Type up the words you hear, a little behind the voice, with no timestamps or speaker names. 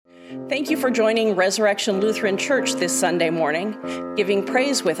Thank you for joining Resurrection Lutheran Church this Sunday morning, giving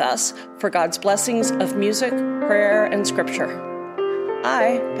praise with us for God's blessings of music, prayer, and scripture.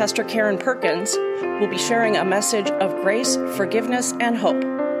 I, Pastor Karen Perkins, will be sharing a message of grace, forgiveness, and hope.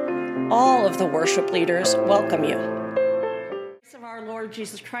 All of the worship leaders welcome you. The grace of our Lord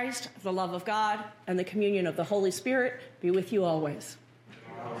Jesus Christ, the love of God, and the communion of the Holy Spirit be with you always.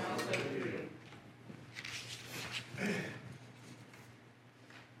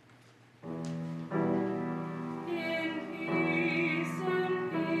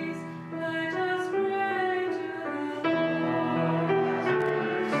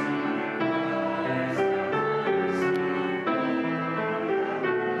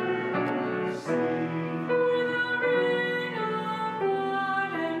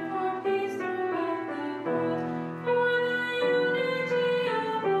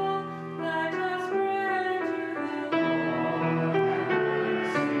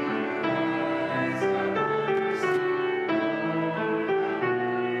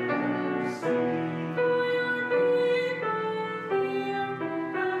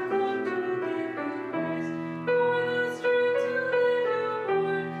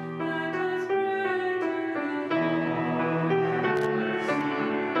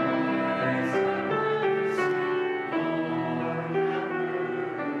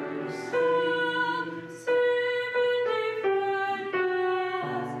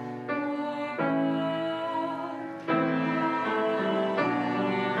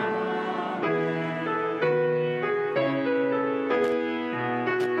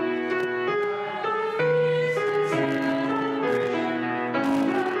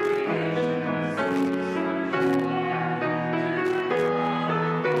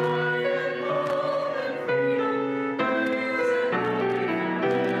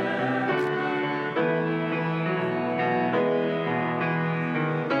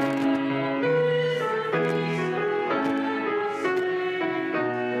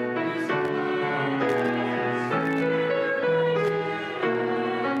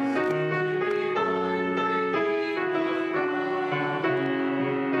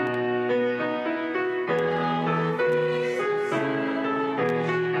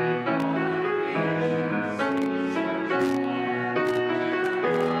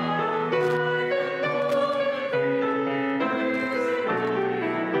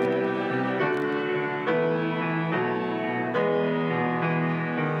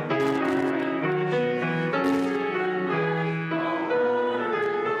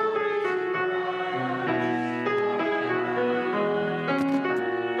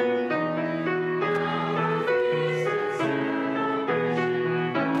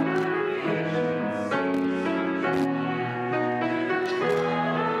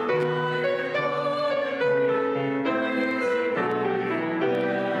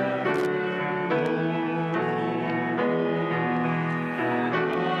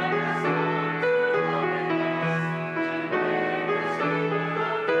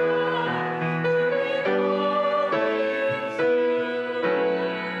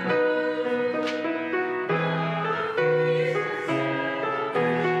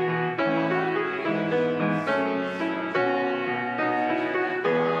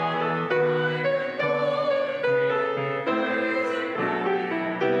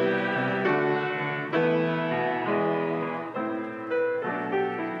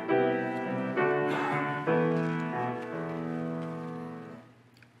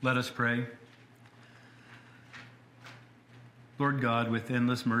 Let us pray. Lord God, with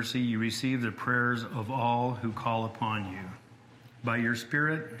endless mercy, you receive the prayers of all who call upon you. By your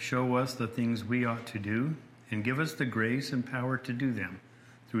Spirit, show us the things we ought to do, and give us the grace and power to do them.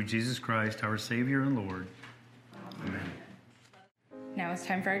 Through Jesus Christ, our Savior and Lord. Amen. Now it's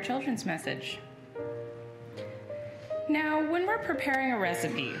time for our children's message. Now, when we're preparing a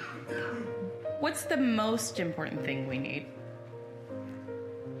recipe, what's the most important thing we need?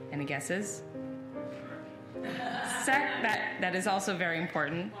 Any guesses? That is also very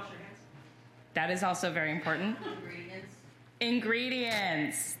important. That is also very important.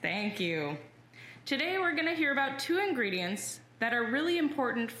 Ingredients. Thank you. Today we're going to hear about 2 ingredients that are really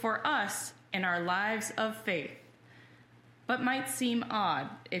important for us in our lives of faith, but might seem odd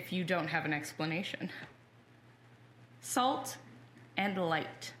if you don't have an explanation. Salt and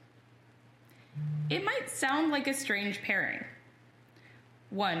light. It might sound like a strange pairing.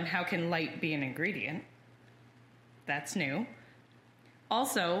 One, how can light be an ingredient? That's new.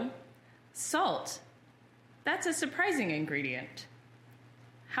 Also, salt. That's a surprising ingredient.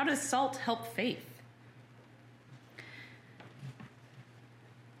 How does salt help faith?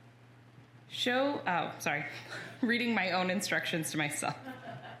 Reading my own instructions to myself.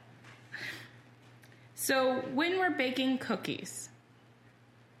 So when we're baking cookies,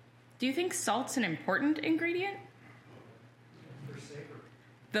 do you think salt's an important ingredient?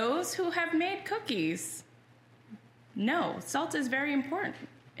 Those who have made cookies know salt is very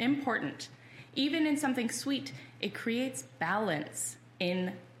important. Even in something sweet, it creates balance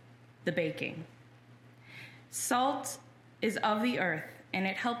in the baking. Salt is of the earth, and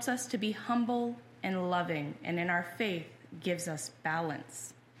it helps us to be humble and loving, and in our faith gives us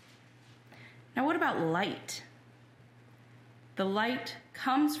balance. Now, what about light? The light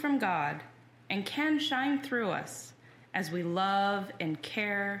comes from God and can shine through us as we love and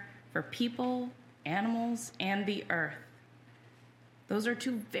care for people, animals, and the earth. Those are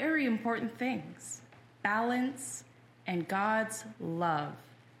two very important things: balance and God's love,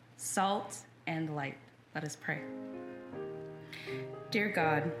 salt and light. Let us pray. Dear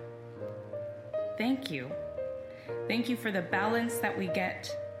God, thank you. Thank you for the balance that we get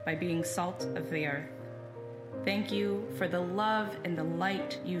by being salt of the earth. Thank you for the love and the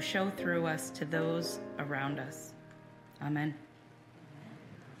light you show through us to those around us. Amen.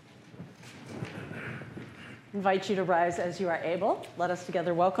 I invite you to rise as you are able. Let us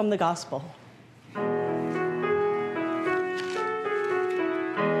together welcome the gospel.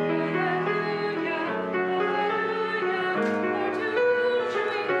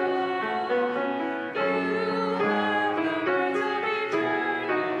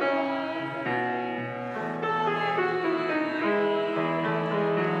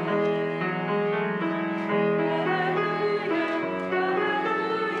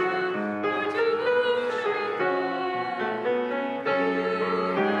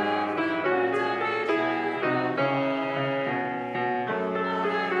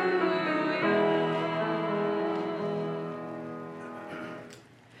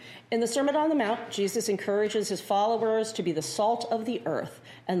 In the Sermon on the Mount, Jesus encourages his followers to be the salt of the earth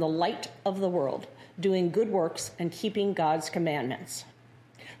and the light of the world, doing good works and keeping God's commandments.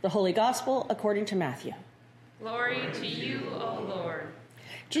 The Holy Gospel according to Matthew. Glory to you, O Lord.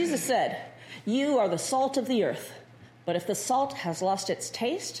 Jesus said, "You are the salt of the earth, but if the salt has lost its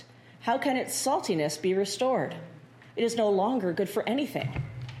taste, how can its saltiness be restored? It is no longer good for anything,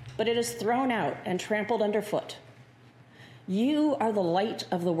 but it is thrown out and trampled underfoot. You are the light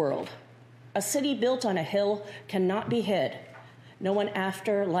of the world. A city built on a hill cannot be hid. No one,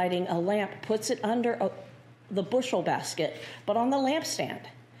 after lighting a lamp, puts it under the bushel basket, but on the lampstand,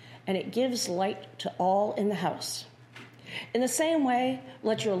 and it gives light to all in the house. In the same way,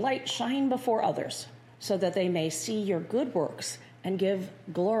 let your light shine before others, so that they may see your good works and give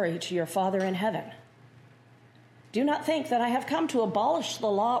glory to your Father in heaven. Do not think that I have come to abolish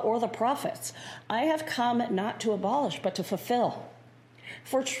the law or the prophets. I have come not to abolish, but to fulfill.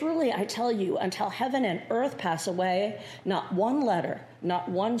 For truly I tell you, until heaven and earth pass away, not one letter, not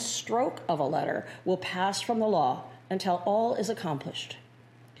one stroke of a letter will pass from the law until all is accomplished.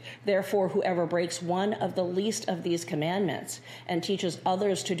 Therefore, whoever breaks one of the least of these commandments and teaches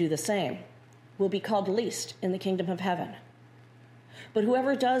others to do the same will be called least in the kingdom of heaven. But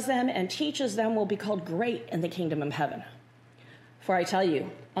whoever does them and teaches them will be called great in the kingdom of heaven. For I tell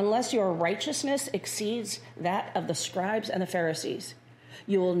you, unless your righteousness exceeds that of the scribes and the Pharisees,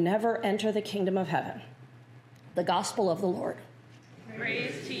 you will never enter the kingdom of heaven." The gospel of the Lord.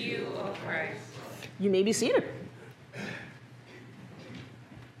 Praise to you, O Christ. You may be seated.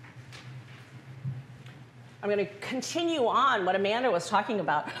 I'm going to continue on what Amanda was talking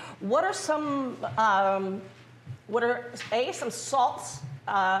about. What are some some salts,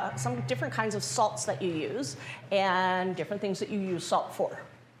 some different kinds of salts that you use, and different things that you use salt for?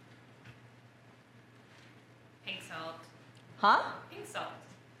 Pink salt. Huh? Pink salt.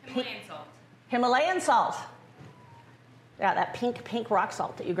 Himalayan salt. Himalayan salt. Yeah, that pink rock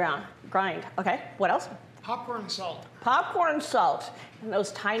salt that you grind. Okay, what else? Popcorn salt. Popcorn salt. And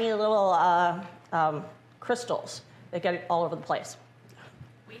those tiny little crystals that get all over the place.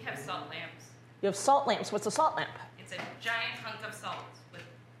 We have salt lamps. You have salt lamps. What's a salt lamp? It's a giant hunk of salt with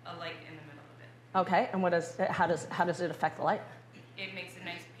a light in the middle of it. Okay, and how does it affect the light? It makes a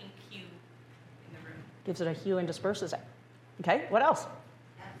nice pink hue in the room. Gives it a hue and disperses it. Okay, what else?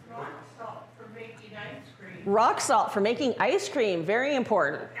 Rock salt for making ice cream. Rock salt for making ice cream. Very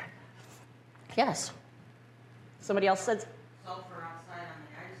important. Yes. Somebody else said? Salt for outside on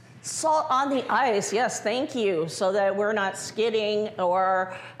the ice. Salt on the ice, yes, thank you, so that we're not skidding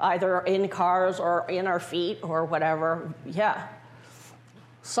or either in cars or in our feet or whatever. Yeah.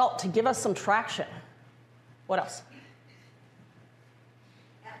 Salt to give us some traction. What else?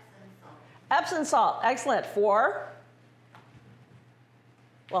 Epsom salt. Epsom salt, excellent. For,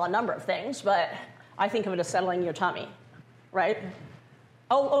 well, a number of things, but I think of it as settling your tummy, right?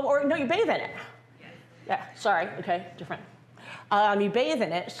 Oh, or no, you bathe in it. Yeah, sorry, okay, different. You bathe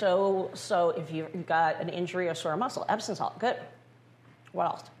in it, so if you've got an injury or sore muscle, Epsom salt, good. What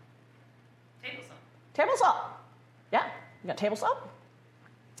else? Table salt. Table salt. Yeah, you got table salt?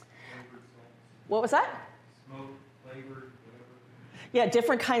 What was that? Smoke, flavored, whatever. Yeah,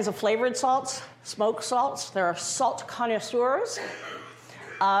 different kinds of flavored salts, smoke salts. There are salt connoisseurs.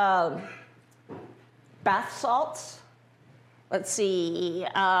 Bath salts. Let's see,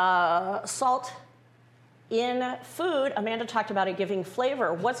 salt in food. Amanda talked about it giving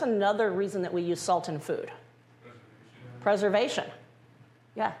flavor. What's another reason that we use salt in food? Preservation.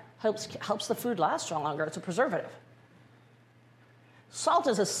 Yeah, helps the food last longer. It's a preservative. Salt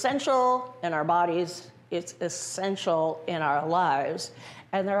is essential in our bodies. It's essential in our lives.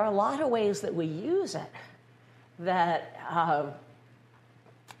 And there are a lot of ways that we use it that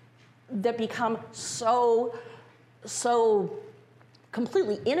become so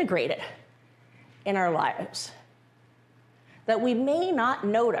completely integrated in our lives that we may not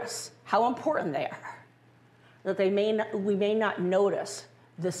notice how important they are, that we may not notice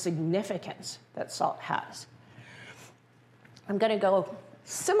the significance that salt has. I'm going to go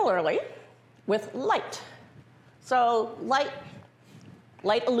similarly with light. So light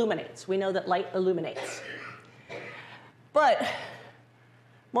illuminates. We know that light illuminates. But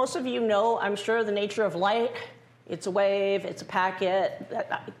most of you know, I'm sure, the nature of light. It's a wave, it's a packet.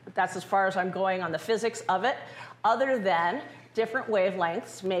 That's as far as I'm going on the physics of it, other than different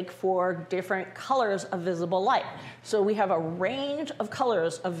wavelengths make for different colors of visible light. So we have a range of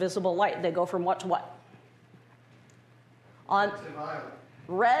colors of visible light. They go from what to what? Red to violet.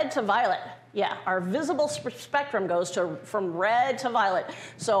 Red to violet. Yeah, our visible spectrum goes from red to violet.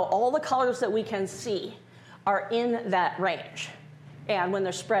 So all the colors that we can see are in that range. And when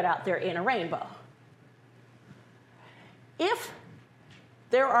they're spread out, they're in a rainbow. If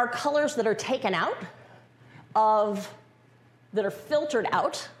there are colors that are taken out that are filtered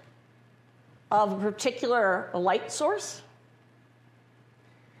out of a particular light source,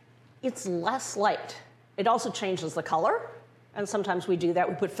 it's less light. It also changes the color, and sometimes we do that.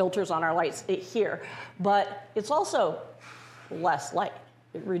 We put filters on our lights here, but it's also less light.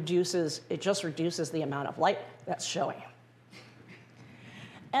 It just reduces the amount of light that's showing.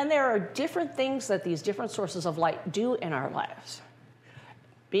 And there are different things that these different sources of light do in our lives.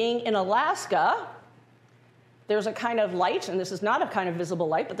 Being in Alaska, there's a kind of light, and this is not a kind of visible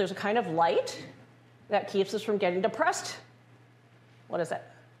light, but there's a kind of light that keeps us from getting depressed. What is it?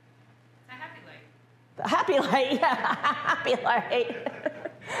 A happy light. The happy light, yeah, happy light.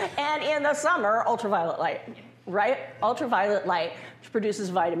 And in the summer, ultraviolet light, right? Ultraviolet light, which produces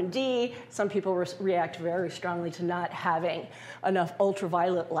vitamin D. Some people react very strongly to not having enough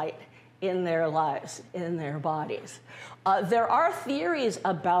ultraviolet light in their lives, in their bodies. There are theories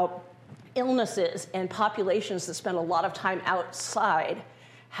about illnesses and populations that spend a lot of time outside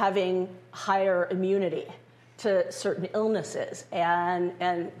having higher immunity to certain illnesses.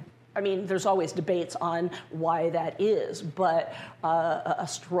 And I mean, there's always debates on why that is, but a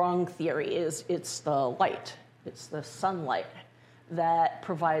strong theory is it's the light, it's the sunlight that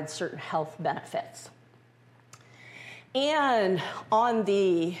provides certain health benefits. And on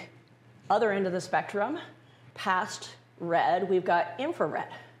the other end of the spectrum, past red, we've got infrared.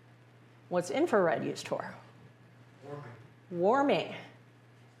 What's infrared used for? Warming.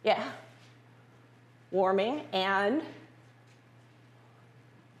 Yeah. Warming and?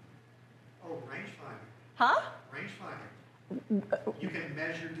 Oh, rangefinder. Huh? Rangefinder. You can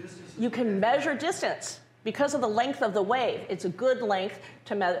measure distance. You can measure distance. Because of the length of the wave, it's a good length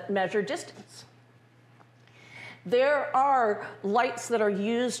to measure distance. There are lights that are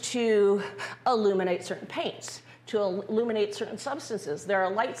used to illuminate certain paints, to illuminate certain substances. There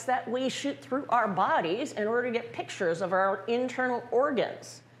are lights that we shoot through our bodies in order to get pictures of our internal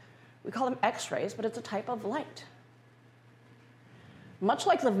organs. We call them X-rays, but it's a type of light. Much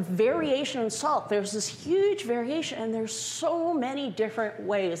like the variation in salt, there's this huge variation, and there's so many different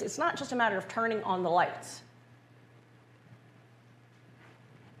ways. It's not just a matter of turning on the lights.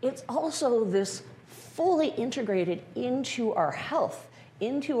 It's also this fully integrated into our health,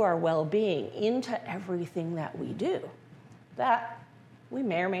 into our well-being, into everything that we do, that we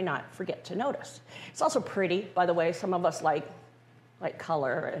may or may not forget to notice. It's also pretty, by the way. Some of us like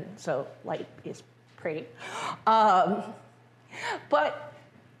color, and so light is pretty. But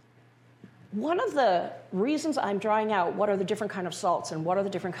one of the reasons I'm drawing out what are the different kind of salts and what are the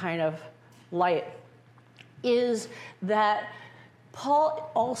different kind of light is that Paul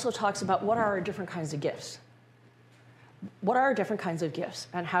also talks about what are our different kinds of gifts. What are our different kinds of gifts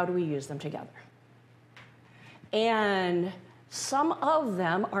and how do we use them together? And some of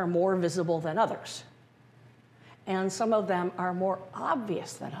them are more visible than others. and some of them are more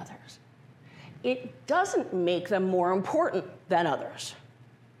obvious than others. It doesn't make them more important than others.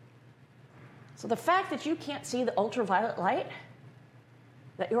 So the fact that you can't see the ultraviolet light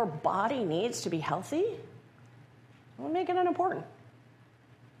that your body needs to be healthy will make it unimportant.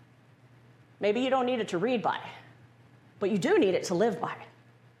 Maybe you don't need it to read by, but you do need it to live by.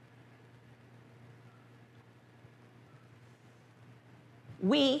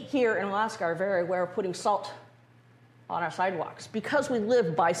 We here in Alaska are very aware of putting salt on our sidewalks. Because we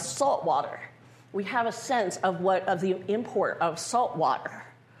live by salt water, we have a sense of the import of salt water.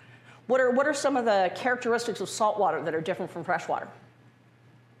 What are some of the characteristics of salt water that are different from fresh water?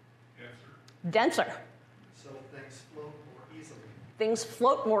 Denser. So things float more easily. Things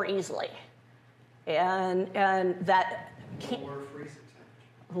float more easily. And that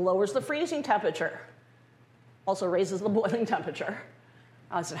lowers the freezing temperature. Also raises the boiling temperature,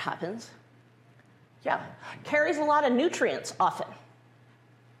 as it happens. Yeah, carries a lot of nutrients often.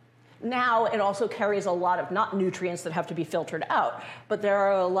 Now it also carries a lot of not nutrients that have to be filtered out, but there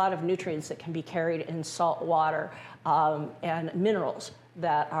are a lot of nutrients that can be carried in salt water and minerals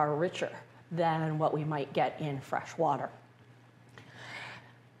that are richer than what we might get in fresh water.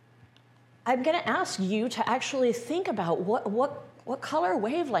 I'm going to ask you to actually think about what color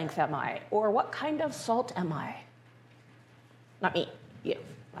wavelength am I, or what kind of salt am I? Not me, you.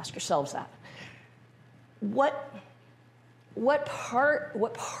 Ask yourselves that. What part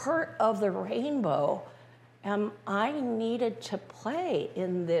of the rainbow am I needed to play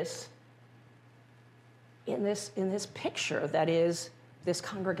in this picture that is this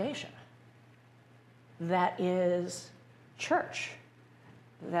congregation, that is church,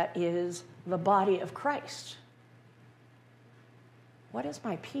 that is the body of Christ? What is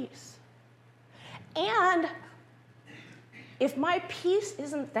my piece? And if my piece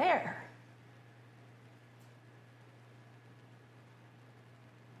isn't there,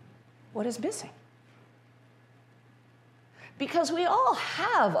 what is missing? Because we all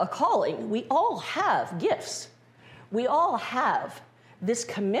have a calling. We all have gifts. We all have this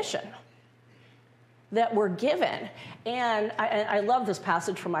commission that we're given. And I love this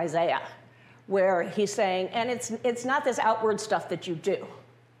passage from Isaiah where he's saying, and it's not this outward stuff that you do.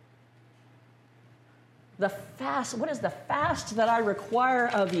 The fast, what is the fast that I require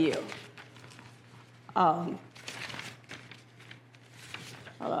of you? Hello.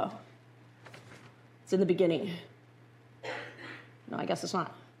 It's in the beginning. No, I guess it's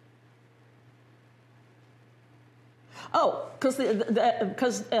not. Oh, because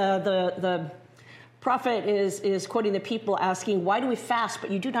the prophet is quoting the people asking, why do we fast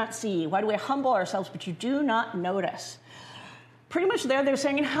but you do not see? Why do we humble ourselves but you do not notice? Pretty much they're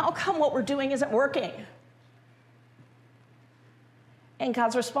saying, how come what we're doing isn't working? And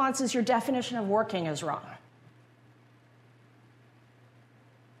God's response is, your definition of working is wrong.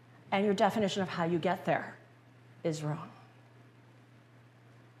 And your definition of how you get there is wrong.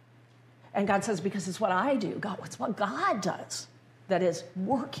 And God says, because it's what I do. It's what God does that is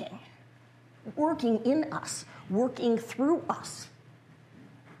working in us, working through us.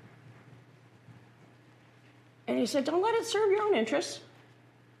 And he said, don't let it serve your own interests.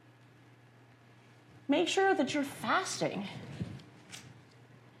 Make sure that your fasting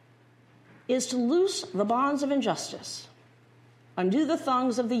is to loose the bonds of injustice, undo the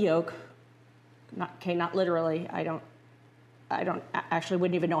thongs of the yoke. Not literally. I don't actually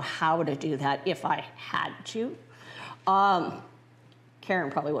wouldn't even know how to do that if I had to.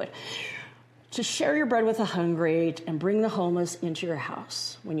 Karen probably would. To share your bread with the hungry and bring the homeless into your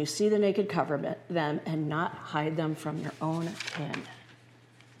house. When you see the naked, cover them and not hide them from your own kin.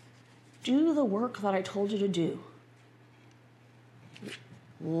 Do the work that I told you to do.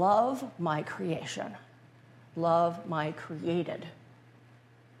 Love my creation. Love my created.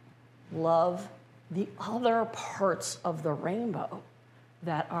 Love the other parts of the rainbow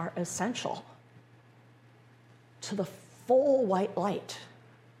that are essential to the full white light,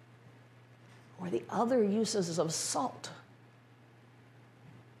 or the other uses of salt,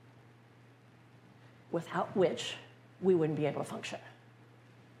 without which we wouldn't be able to function.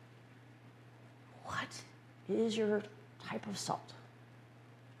 What is your type of salt?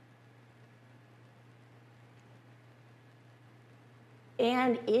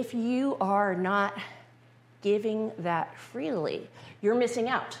 And if you are not giving that freely, you're missing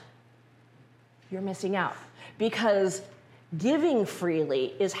out. You're missing out. Because giving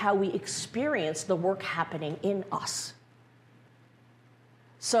freely is how we experience the work happening in us.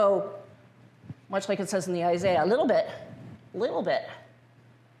 So, much like it says in the Isaiah, a little bit,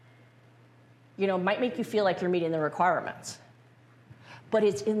 might make you feel like you're meeting the requirements. But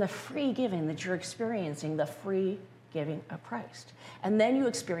it's in the free giving that you're experiencing the free giving of Christ. And then you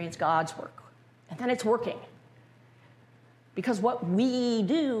experience God's work. And then it's working. Because what we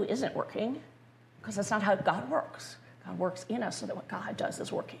do isn't working, because that's not how God works. God works in us so that what God does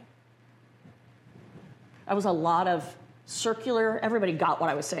is working. That was a lot of circular, everybody got what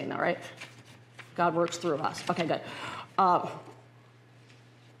I was saying though, right? God works through us. Okay, good.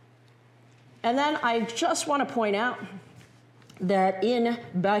 And then I just want to point out that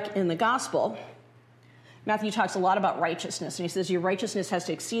back in the gospel, Matthew talks a lot about righteousness, and he says your righteousness has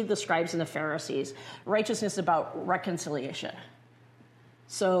to exceed the scribes and the Pharisees. Righteousness is about reconciliation.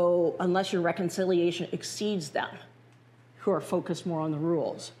 So unless your reconciliation exceeds them, who are focused more on the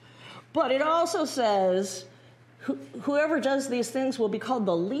rules. But it also says, whoever does these things will be called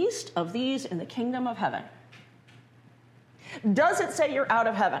the least of these in the kingdom of heaven. Does it say you're out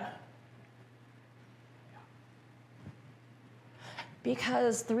of heaven?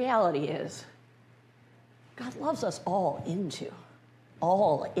 Because the reality is, God loves us all into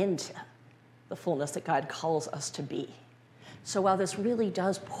the fullness that God calls us to be. So while this really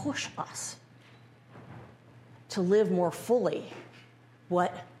does push us to live more fully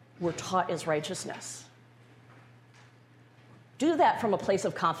what we're taught is righteousness, do that from a place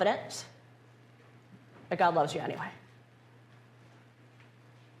of confidence that God loves you anyway.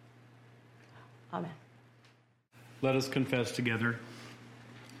 Amen. Let us confess together.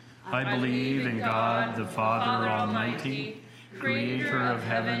 I believe in God, the Father Almighty, creator of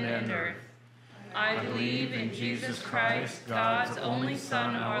heaven and earth. I believe in Jesus Christ, God's only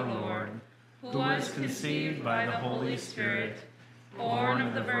Son, our Lord, who was conceived by the Holy Spirit, born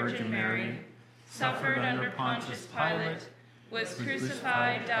of the Virgin Mary, suffered under Pontius Pilate, was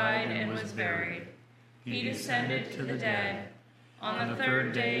crucified, died, and was buried. He descended to the dead. On the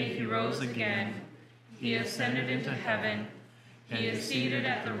third day he rose again. He ascended into heaven. He is seated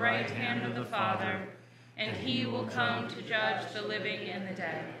at the right hand of the Father, and he will come to judge the living and the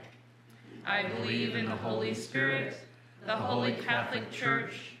dead. I believe in the Holy Spirit, the Holy Catholic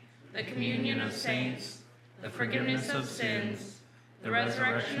Church, the communion of saints, the forgiveness of sins, the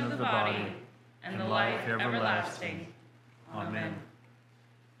resurrection of the body, and the life everlasting. Amen.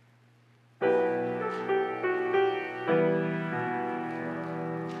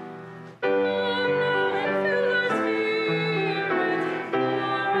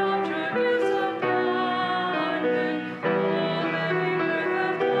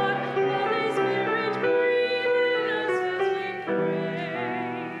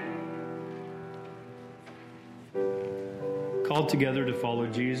 Called together to follow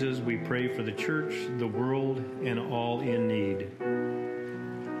Jesus, we pray for the church, the world, and all in need.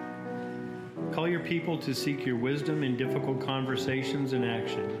 Call your people to seek your wisdom in difficult conversations and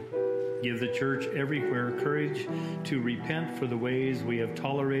action. Give the church everywhere courage to repent for the ways we have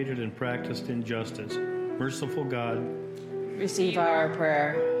tolerated and practiced injustice. Merciful God, Receive our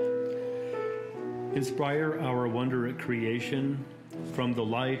prayer. inspire our wonder at creation. From the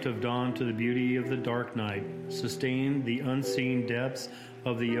light of dawn to the beauty of the dark night, sustain the unseen depths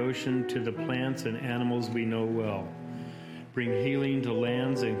of the ocean to the plants and animals we know well. Bring healing to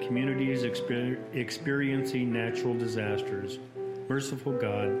lands and communities experiencing natural disasters. Merciful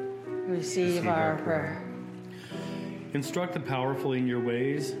God, Receive our prayer. instruct the powerful in your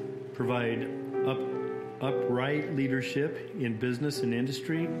ways. Provide upright leadership in business and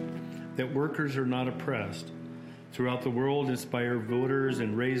industry, that workers are not oppressed. Throughout the world, inspire voters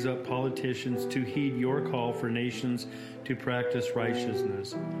and raise up politicians to heed your call for nations to practice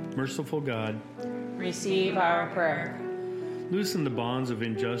righteousness. Merciful God, Receive our prayer. loosen the bonds of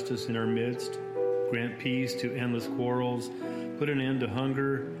injustice in our midst, grant peace to endless quarrels, put an end to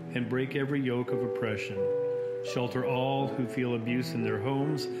hunger, and break every yoke of oppression. Shelter all who feel abuse in their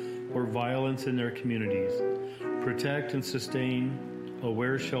homes or violence in their communities. Protect and sustain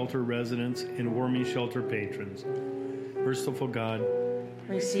aware shelter residents and warming shelter patrons. Merciful God,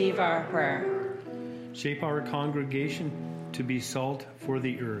 Receive our prayer. shape our congregation to be salt for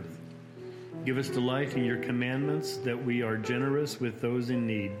the earth. Give us delight in your commandments, that we are generous with those in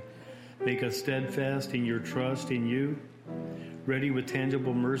need. Make us steadfast in your trust in you, ready with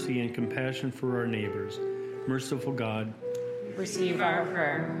tangible mercy and compassion for our neighbors. Merciful God, Receive our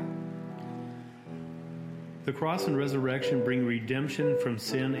prayer. the cross and resurrection bring redemption from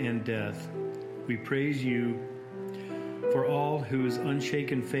sin and death. We praise you for all whose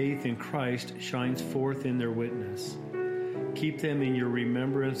unshaken faith in Christ shines forth in their witness. Keep them in your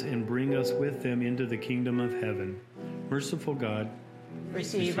remembrance and bring us with them into the kingdom of heaven. Merciful God,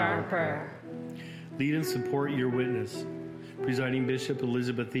 Receive our prayer. lead and support your witness. Presiding Bishop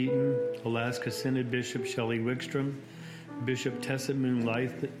Elizabeth Eaton, Alaska Synod Bishop Shelley Wickstrom, Bishop Tessamune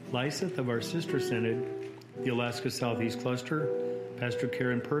Lyseth of our sister synod, the Alaska Southeast Cluster, Pastor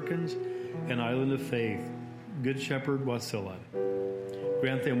Karen Perkins, and Island of Faith, Good Shepherd Wasilla.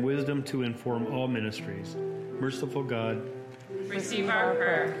 Grant them wisdom to inform all ministries. Merciful God, Receive our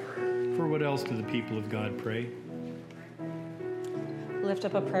prayer. for what else do the people of God pray? Lift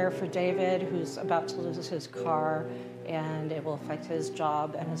up a prayer for David, who's about to lose his car, and it will affect his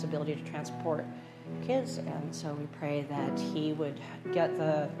job and his ability to transport kids. And so we pray that he would get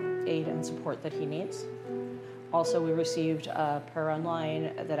the aid and support that he needs. Also, we received a prayer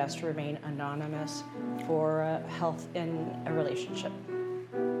online that has to remain anonymous for health in a relationship.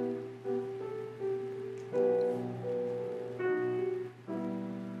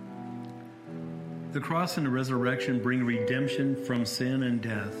 The cross and the resurrection bring redemption from sin and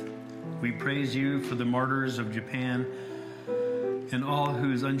death. We praise you for the martyrs of Japan and all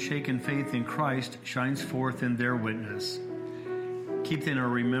whose unshaken faith in Christ shines forth in their witness. Keep them in our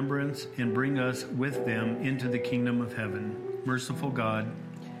remembrance and bring us with them into the kingdom of heaven. Merciful God,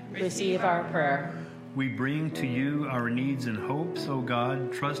 Receive our prayer. we bring to you our needs and hopes, O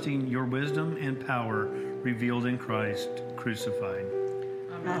God, trusting your wisdom and power revealed in Christ crucified.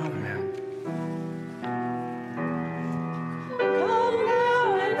 Amen. Come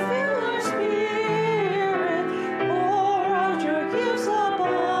now and fill our spirit, pour out your gifts abundant.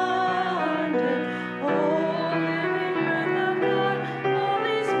 Oh, living breath of God,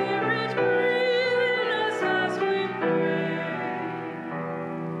 Holy Spirit, breathe in us as we pray.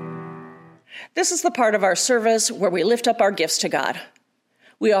 This is the part of our service where we lift up our gifts to God.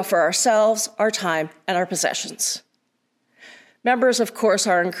 We offer ourselves, our time, and our possessions. Members, of course,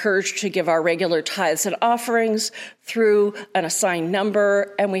 are encouraged to give our regular tithes and offerings through an assigned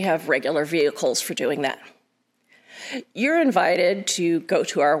number, and we have regular vehicles for doing that. You're invited to go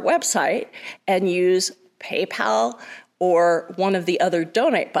to our website and use PayPal or one of the other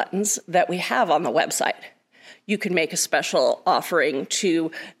donate buttons that we have on the website. You can make a special offering to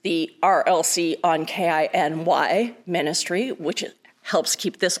the RLC on KINY ministry, which helps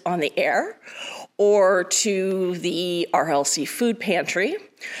keep this on the air, or to the RLC Food Pantry,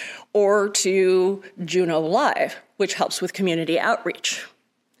 or to Juno Live, which helps with community outreach.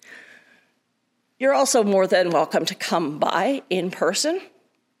 You're also more than welcome to come by in person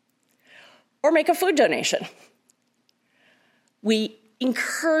or make a food donation. We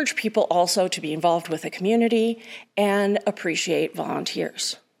encourage people also to be involved with the community and appreciate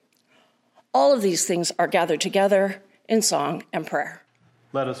volunteers. All of these things are gathered together in song and prayer.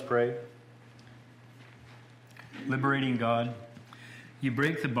 Let us pray. Liberating God, you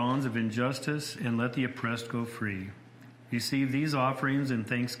break the bonds of injustice and let the oppressed go free. Receive these offerings in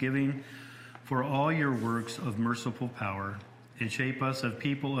thanksgiving for all your works of merciful power, and shape us as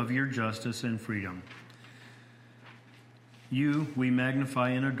people of your justice and freedom. You we magnify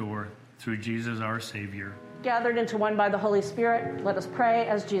and adore through Jesus our Savior. Gathered into one by the Holy Spirit, let us pray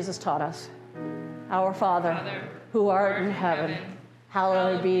as Jesus taught us. Our Father, who art in heaven,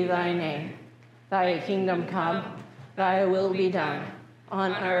 hallowed be thy name. Thy kingdom come, thy will be done,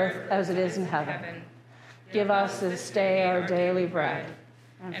 on earth as it is in heaven. Give us this day our daily bread,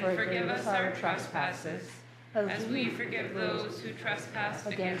 and forgive us our trespasses, as we forgive those who trespass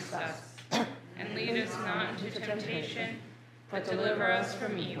against us. And lead us not into temptation, but deliver us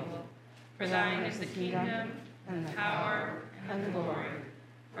from evil. For thine is the kingdom, and the power, and the glory,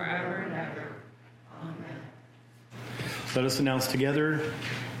 forever and ever. Amen. Let us announce together.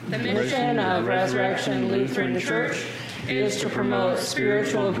 The mission of Resurrection Lutheran Church is to promote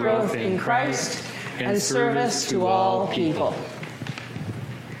spiritual growth in Christ and service to all people.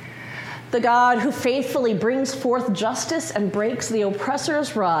 The God who faithfully brings forth justice and breaks the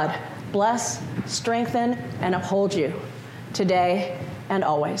oppressor's rod, bless, strengthen, and uphold you today and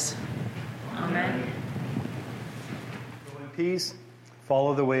always. Amen. Go in peace.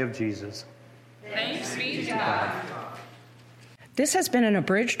 Follow the way of Jesus. Thanks be to God. This has been an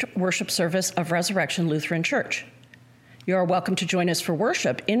abridged worship service of Resurrection Lutheran Church. You are welcome to join us for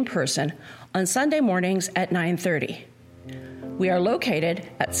worship in person on Sunday mornings at 9:30. We are located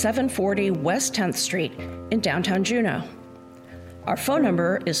at 740 West 10th Street in downtown Juneau. Our phone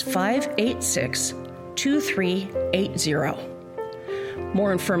number is 586-2380.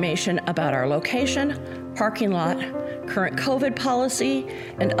 More information about our location, parking lot, current COVID policy,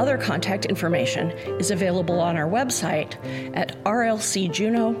 and other contact information is available on our website at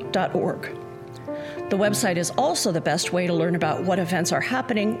rlcjuneau.org. The website is also the best way to learn about what events are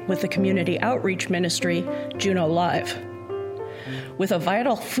happening with the community outreach ministry, Juno Live. With a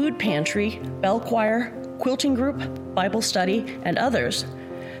vital food pantry, bell choir, quilting group, Bible study, and others,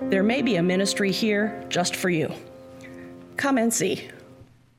 there may be a ministry here just for you. Come and see.